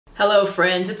Hello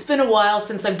friends, it's been a while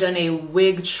since I've done a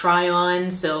wig try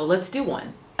on, so let's do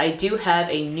one. I do have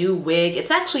a new wig. It's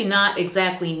actually not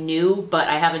exactly new, but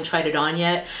I haven't tried it on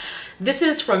yet. This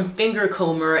is from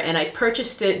Fingercomber and I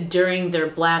purchased it during their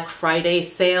Black Friday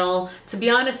sale. To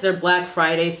be honest, their Black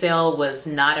Friday sale was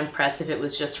not impressive. It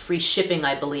was just free shipping,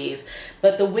 I believe.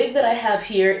 But the wig that I have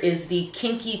here is the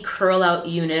Kinky Curl Out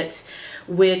unit,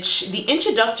 which the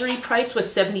introductory price was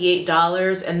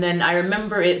 $78, and then I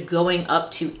remember it going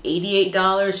up to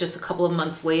 $88 just a couple of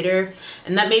months later,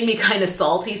 and that made me kind of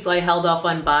salty, so I held off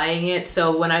on buying it.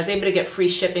 So when I was able to get free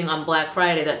shipping on Black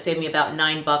Friday, that saved me about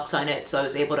 $9 on it, so I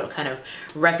was able to kind of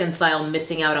reconcile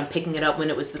missing out on picking it up when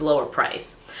it was the lower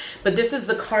price. But this is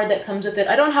the card that comes with it.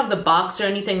 I don't have the box or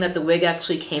anything that the wig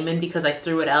actually came in because I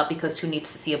threw it out, because who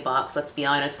needs to see a box, let's be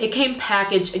honest. It came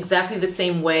packaged exactly the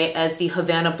same way as the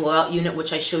Havana blowout unit,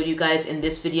 which I showed you guys in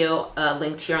this video,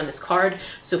 linked here on this card.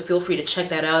 So feel free to check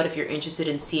that out if you're interested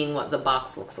in seeing what the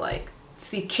box looks like. It's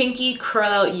the Kinky Curl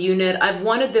Out unit. I've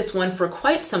wanted this one for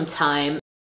quite some time.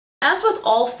 As with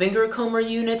all Fingercomber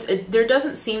units, there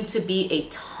doesn't seem to be a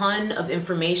ton of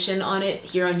information on it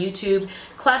here on YouTube.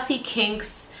 Classy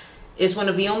Kinks is one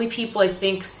of the only people I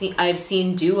think I've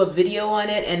seen do a video on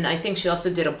it, and I think she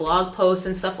also did a blog post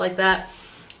and stuff like that.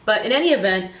 But in any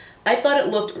event, I thought it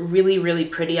looked really, really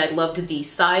pretty. I loved the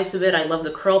size of it. I love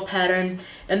the curl pattern,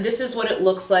 and this is what it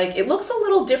looks like. It looks a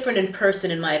little different in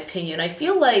person, in my opinion. I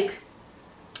feel like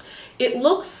it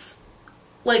looks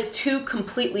like two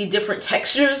completely different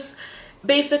textures,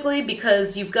 basically,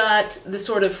 because you've got this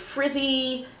sort of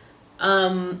frizzy,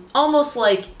 almost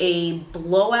like a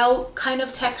blowout kind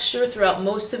of texture throughout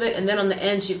most of it, and then on the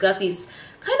ends you've got these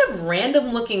kind of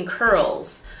random looking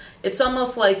curls. It's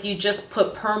almost like you just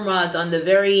put perm rods on the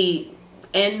very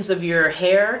ends of your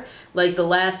hair, like the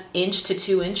last inch to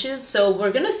 2 inches. So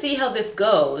we're gonna see how this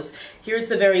goes. Here's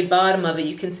the very bottom of it.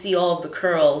 You can see all of the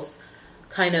curls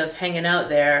kind of hanging out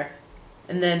there.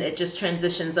 And then it just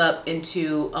transitions up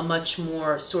into a much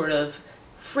more sort of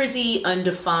frizzy,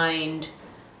 undefined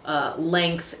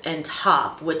length and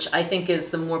top, which I think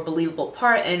is the more believable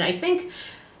part. And I think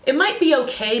it might be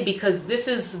okay because this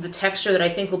is the texture that I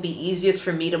think will be easiest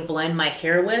for me to blend my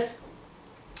hair with.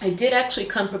 I did actually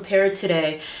come prepared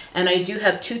today, and I do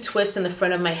have 2 twists in the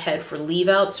front of my head for leave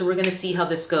out, so we're gonna see how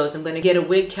this goes. I'm gonna get a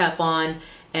wig cap on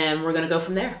and we're gonna go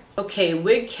from there. Okay,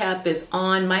 wig cap is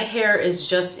on. My hair is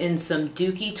just in some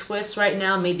dookie twists right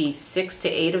now, maybe 6 to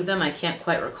 8 of them, I can't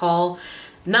quite recall.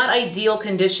 Not ideal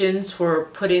conditions for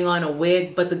putting on a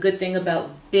wig, but the good thing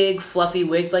about big fluffy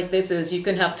wigs like this is you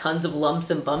can have tons of lumps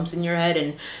and bumps in your head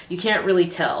and you can't really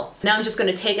tell. Now I'm just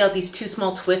gonna take out these 2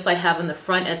 small twists I have in the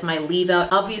front as my leave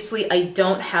out. Obviously I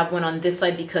don't have one on this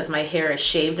side because my hair is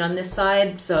shaved on this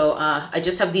side, so I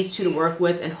just have these 2 to work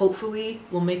with, and hopefully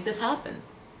we'll make this happen.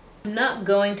 I'm not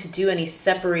going to do any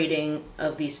separating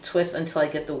of these twists until I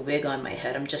get the wig on my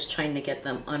head. I'm just trying to get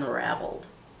them unraveled.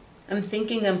 I'm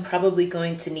thinking I'm probably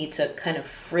going to need to kind of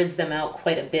frizz them out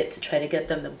quite a bit to try to get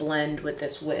them to blend with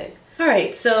this wig. All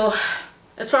right, so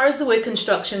as far as the wig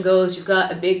construction goes, you've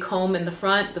got a big comb in the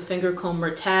front, the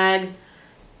Fingercomber tag,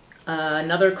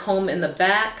 another comb in the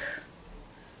back,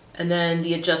 and then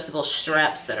the adjustable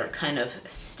straps that are kind of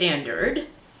standard.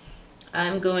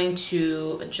 I'm going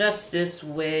to adjust this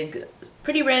wig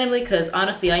pretty randomly because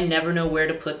honestly I never know where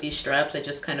to put these straps. I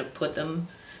just kind of put them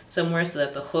somewhere so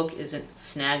that the hook isn't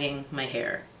snagging my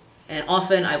hair. And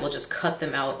often I will just cut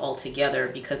them out altogether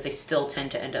because they still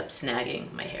tend to end up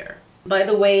snagging my hair. By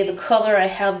the way, the color I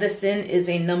have this in is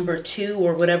a number 2,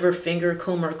 or whatever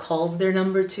Fingercomber calls their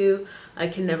number 2. I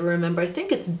can never remember. I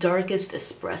think it's darkest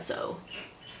espresso.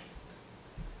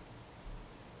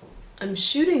 I'm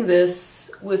shooting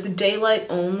this with daylight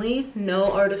only,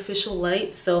 no artificial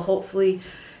light, so hopefully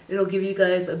it'll give you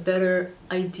guys a better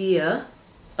idea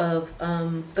of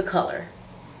the color.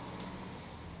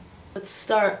 Let's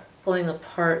start pulling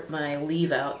apart my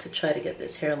leave out to try to get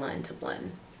this hairline to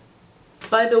blend.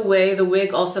 By the way, the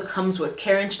wig also comes with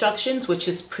care instructions, which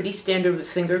is pretty standard with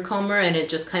Fingercomber, and it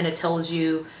just kind of tells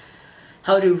you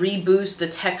how to reboost the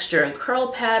texture and curl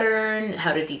pattern,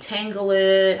 how to detangle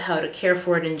it, how to care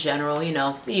for it in general, you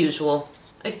know, the usual.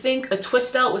 I think a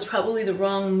twist out was probably the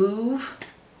wrong move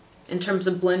in terms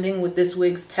of blending with this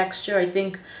wig's texture. I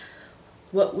think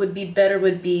what would be better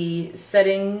would be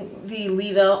setting the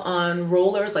leave out on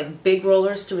rollers, like big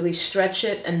rollers, to really stretch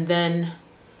it, and then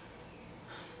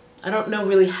I don't know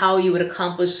really how you would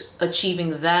accomplish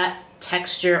achieving that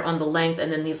texture on the length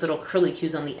and then these little curly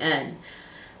cues on the end.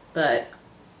 But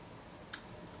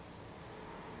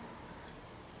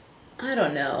I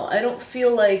don't know. I don't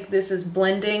feel like this is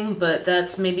blending, but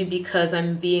that's maybe because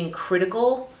I'm being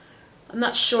critical I'm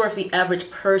not sure if the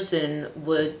average person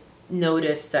would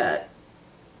notice that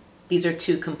these are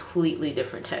two completely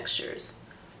different textures.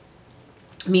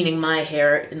 Meaning my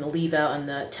hair and the leave out and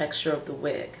the texture of the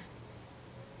wig.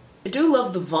 I do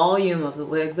love the volume of the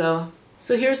wig though.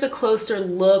 So here's a closer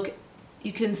look.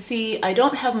 You can see I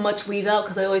don't have much leave out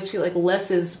because I always feel like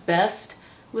less is best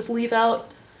with leave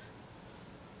out.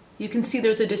 You can see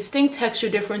there's a distinct texture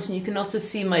difference, and you can also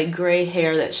see my gray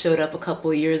hair that showed up a couple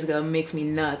of years ago. It makes me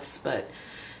nuts, but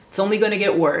it's only going to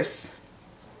get worse.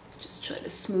 Just try to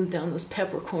smooth down those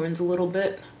peppercorns a little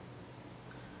bit.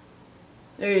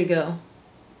 There you go.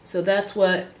 So that's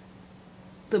what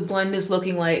the blend is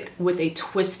looking like with a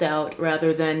twist out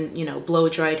rather than, you know, blow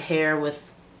dried hair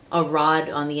with a rod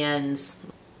on the ends.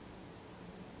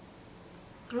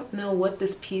 I don't know what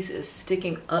this piece is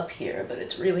sticking up here, but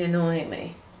it's really annoying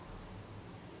me.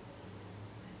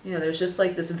 Yeah, there's just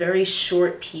like this very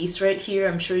short piece right here.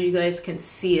 I'm sure you guys can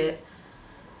see it.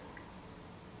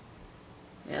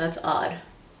 Yeah, that's odd.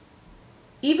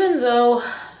 Even though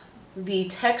the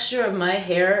texture of my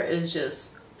hair is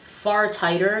just far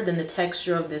tighter than the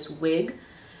texture of this wig,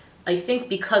 I think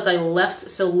because I left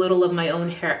so little of my own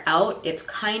hair out, it's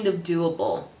kind of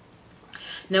doable.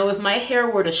 Now, if my hair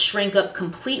were to shrink up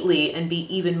completely and be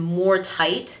even more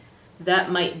tight,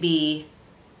 that might be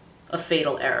a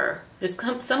fatal error. There's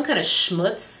some kind of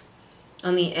schmutz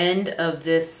on the end of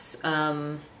this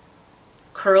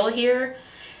curl here.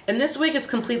 And this wig is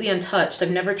completely untouched.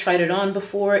 I've never tried it on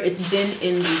before. It's been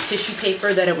in the tissue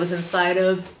paper that it was inside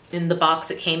of, in the box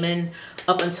it came in,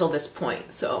 up until this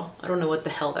point. So I don't know what the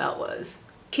hell that was.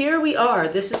 Here we are.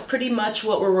 This is pretty much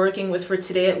what we're working with for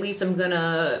today. At least I'm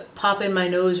gonna pop in my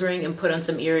nose ring and put on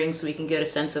some earrings so we can get a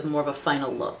sense of more of a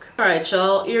final look. All right,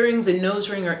 y'all, earrings and nose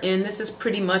ring are in. This is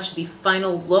pretty much the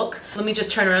final look. Let me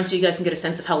just turn around so you guys can get a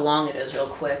sense of how long it is real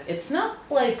quick. It's not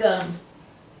like,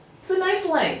 it's a nice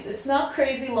length. It's not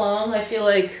crazy long. I feel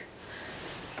like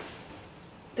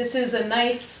this is a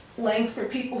nice length for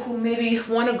people who maybe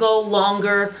want to go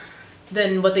longer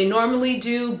than what they normally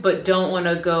do, but don't want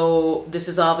to go, this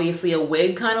is obviously a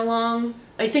wig kind of long.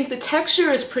 I think the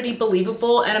texture is pretty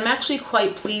believable, and I'm actually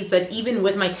quite pleased that even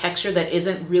with my texture that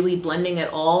isn't really blending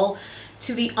at all,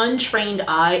 to the untrained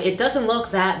eye, it doesn't look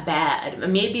that bad.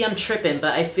 Maybe I'm tripping,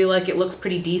 but I feel like it looks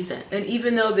pretty decent. And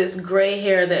even though this gray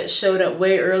hair that showed up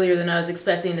way earlier than I was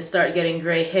expecting to start getting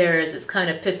gray hairs is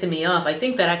kind of pissing me off, I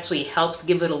think that actually helps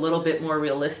give it a little bit more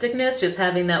realisticness. Just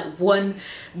having that one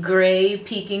gray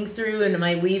peeking through into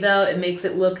my leave out, it makes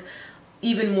it look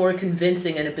even more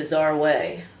convincing in a bizarre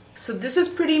way. So this is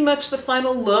pretty much the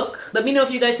final look. Let me know if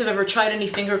you guys have ever tried any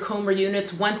finger comber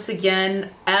units. Once again,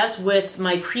 as with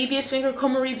my previous finger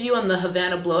comber review on the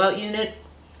Havana blowout unit,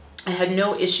 I had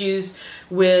no issues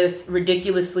with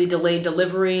ridiculously delayed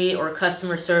delivery or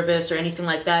customer service or anything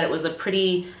like that. It was a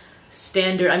pretty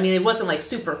standard, I mean, it wasn't like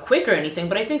super quick or anything,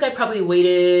 but I think I probably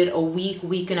waited a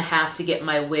week and a half to get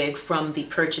my wig from the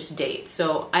purchase date.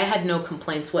 So I had no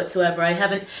complaints whatsoever. I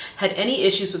haven't had any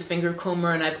issues with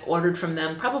Fingercomber, and I've ordered from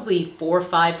them probably 4 or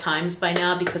 5 times by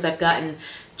now because I've gotten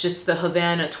just the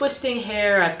Havana twisting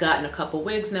hair. I've gotten a couple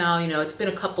wigs now, you know, it's been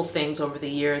a couple things over the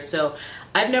years. So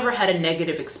I've never had a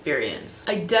negative experience.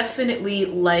 I definitely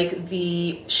like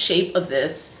the shape of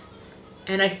this.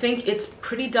 And I think it's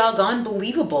pretty doggone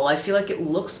believable. I feel like it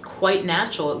looks quite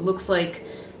natural. It looks like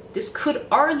this could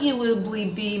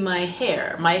arguably be my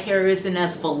hair. My hair isn't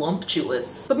as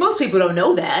voluptuous, but most people don't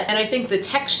know that. And I think the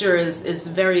texture is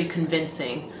very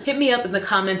convincing. Hit me up in the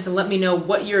comments and let me know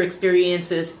what your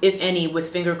experiences, if any,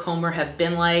 with Fingercomber have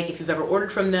been like. If you've ever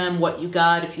ordered from them, what you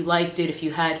got, if you liked it, if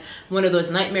you had one of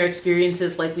those nightmare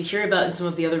experiences like we hear about in some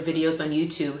of the other videos on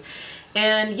YouTube.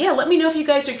 And yeah, let me know if you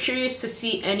guys are curious to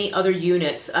see any other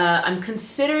units. I'm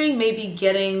considering maybe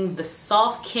getting the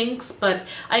soft kinks, but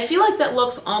I feel like that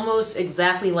looks almost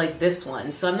exactly like this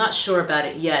one, so I'm not sure about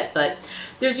it yet, but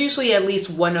there's usually at least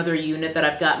one other unit that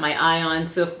I've got my eye on,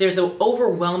 so if there's an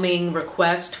overwhelming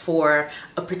request for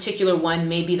a particular one,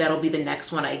 maybe that'll be the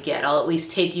next one I get. I'll at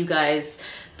least take you guys'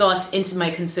 thoughts into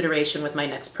my consideration with my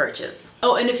next purchase.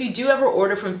 Oh, and if you do ever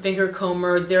order from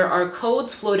Fingercomber, there are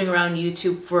codes floating around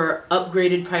YouTube for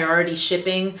upgraded priority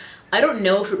shipping. I don't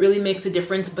know if it really makes a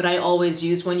difference, but I always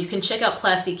use one. You can check out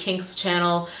Classy Kink's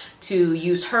channel to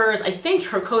use hers. I think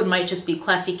her code might just be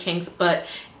Classy Kinks, but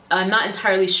I'm not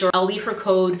entirely sure. I'll leave her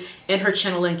code and her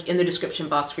channel link in the description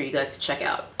box for you guys to check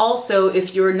out. Also,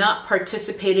 if you're not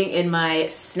participating in my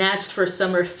Snatched for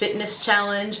Summer Fitness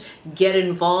Challenge, get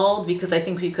involved because I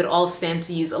think we could all stand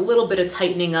to use a little bit of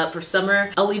tightening up for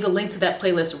summer. I'll leave a link to that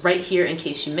playlist right here in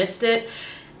case you missed it.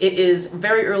 It is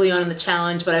very early on in the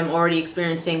challenge, but I'm already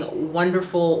experiencing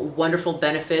wonderful, wonderful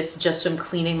benefits just from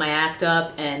cleaning my act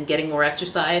up and getting more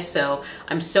exercise. So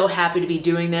I'm so happy to be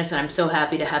doing this, and I'm so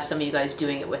happy to have some of you guys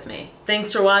doing it with me.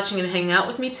 Thanks for watching and hanging out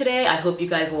with me today. I hope you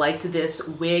guys liked this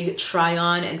wig try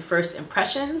on and first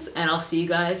impressions, and I'll see you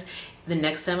guys the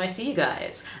next time I see you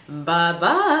guys. Bye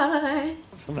bye.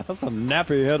 So that's a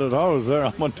nappy headed hose there,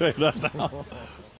 I'm gonna tell you that now.